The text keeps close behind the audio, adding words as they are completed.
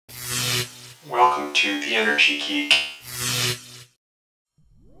welcome to the Energy Geek.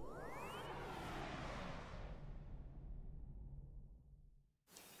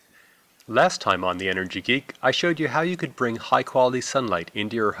 Last time on the Energy Geek, I showed you how you could bring high-quality sunlight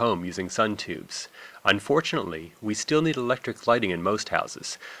into your home using sun tubes. Unfortunately, we still need electric lighting in most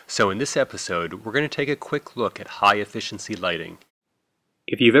houses, so in this episode, we're going to take a quick look at high-efficiency lighting.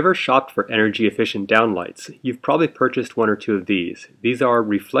 If you've ever shopped for energy-efficient downlights, you've probably purchased one or two of these. These are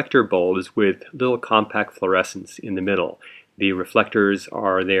reflector bulbs with little compact fluorescents in the middle. The reflectors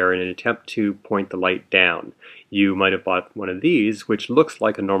are there in an attempt to point the light down. You might have bought one of these, which looks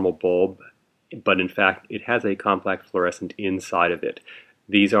like a normal bulb, but in fact it has a compact fluorescent inside of it.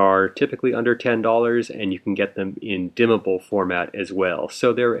 These are typically under $10, and you can get them in dimmable format as well,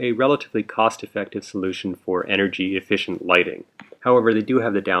 so they're a relatively cost-effective solution for energy-efficient lighting. However, they do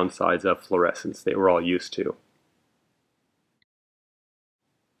have the downsides of fluorescence that we're all used to.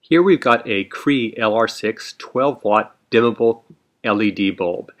 Here we've got a Cree LR6 12-watt dimmable LED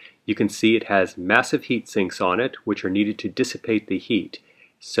bulb. You can see it has massive heat sinks on it, which are needed to dissipate the heat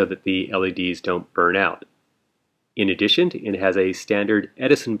so that the LEDs don't burn out. In addition, it has a standard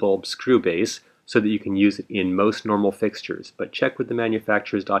Edison bulb screw base so that you can use it in most normal fixtures, but check with the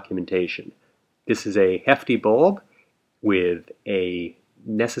manufacturer's documentation. This is a hefty bulb with a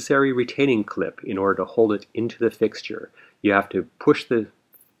necessary retaining clip in order to hold it into the fixture. You have to push the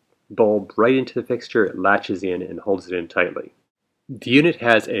bulb right into the fixture, it latches in and holds it in tightly. The unit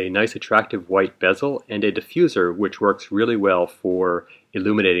has a nice attractive white bezel and a diffuser which works really well for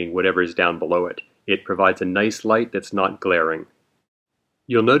illuminating whatever is down below it. It provides a nice light that's not glaring.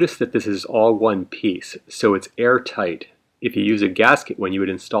 You'll notice that this is all one piece, so it's airtight. If you use a gasket when you would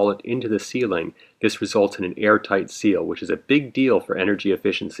install it into the ceiling, this results in an airtight seal, which is a big deal for energy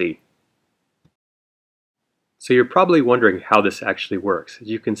efficiency. So you're probably wondering how this actually works. As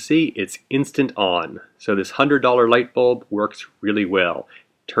you can see, it's instant on. So this $100 light bulb works really well.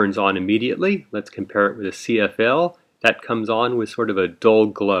 It turns on immediately. Let's compare it with a CFL. That comes on with sort of a dull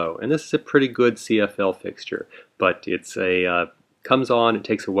glow. And this is a pretty good CFL fixture, but it's comes on, it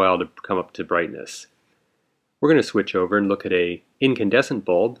takes a while to come up to brightness. We're going to switch over and look at a incandescent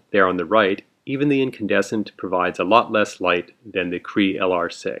bulb there on the right. Even the incandescent provides a lot less light than the Cree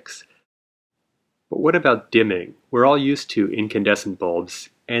LR6. But what about dimming? We're all used to incandescent bulbs,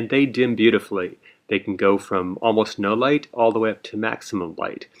 and they dim beautifully. They can go from almost no light all the way up to maximum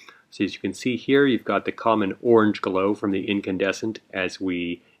light. So as you can see here, you've got the common orange glow from the incandescent as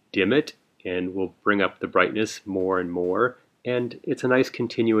we dim it, and we'll bring up the brightness more and more. And it's a nice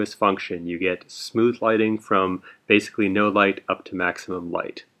continuous function. You get smooth lighting from basically no light up to maximum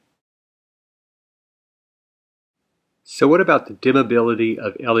light. So what about the dimmability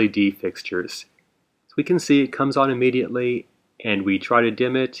of LED fixtures? So we can see it comes on immediately, and we try to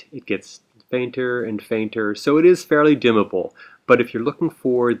dim it, it gets fainter and fainter, so it is fairly dimmable. But if you're looking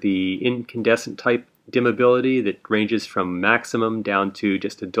for the incandescent type dimmability that ranges from maximum down to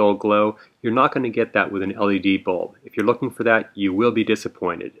just a dull glow, you're not going to get that with an LED bulb. If you're looking for that, you will be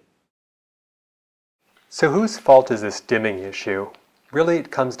disappointed. So whose fault is this dimming issue? Really,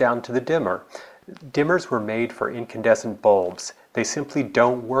 it comes down to the dimmer. Dimmers were made for incandescent bulbs. They simply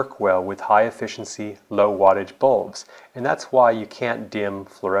don't work well with high-efficiency, low-wattage bulbs, and that's why you can't dim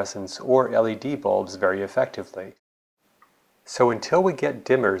fluorescence or LED bulbs very effectively. So until we get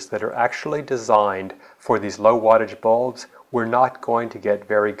dimmers that are actually designed for these low-wattage bulbs, we're not going to get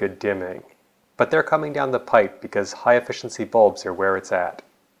very good dimming. But they're coming down the pipe because high-efficiency bulbs are where it's at.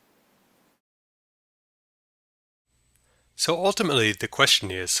 So ultimately, the question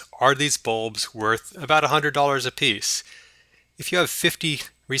is, are these bulbs worth about $100 a piece? If you have 50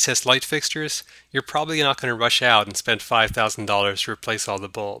 recessed light fixtures, you're probably not going to rush out and spend $5,000 to replace all the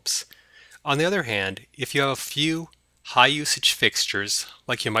bulbs. On the other hand, if you have a few high-usage fixtures,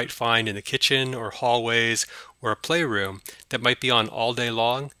 like you might find in the kitchen or hallways or a playroom that might be on all day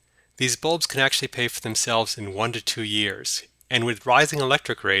long, these bulbs can actually pay for themselves in 1 to 2 years. And with rising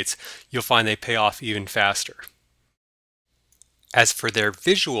electric rates, you'll find they pay off even faster. As for their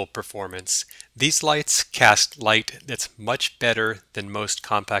visual performance, these lights cast light that's much better than most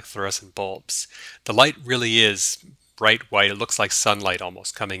compact fluorescent bulbs. The light really is bright white. It looks like sunlight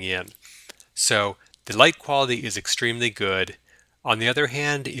almost coming in. So the light quality is extremely good. On the other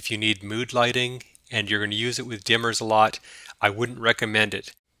hand, if you need mood lighting and you're going to use it with dimmers a lot, I wouldn't recommend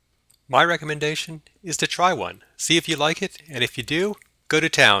it. My recommendation is to try one. See if you like it, and if you do, go to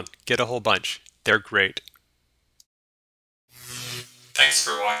town. Get a whole bunch. They're great. Thanks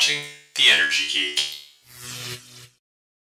for watching The Energy Geek.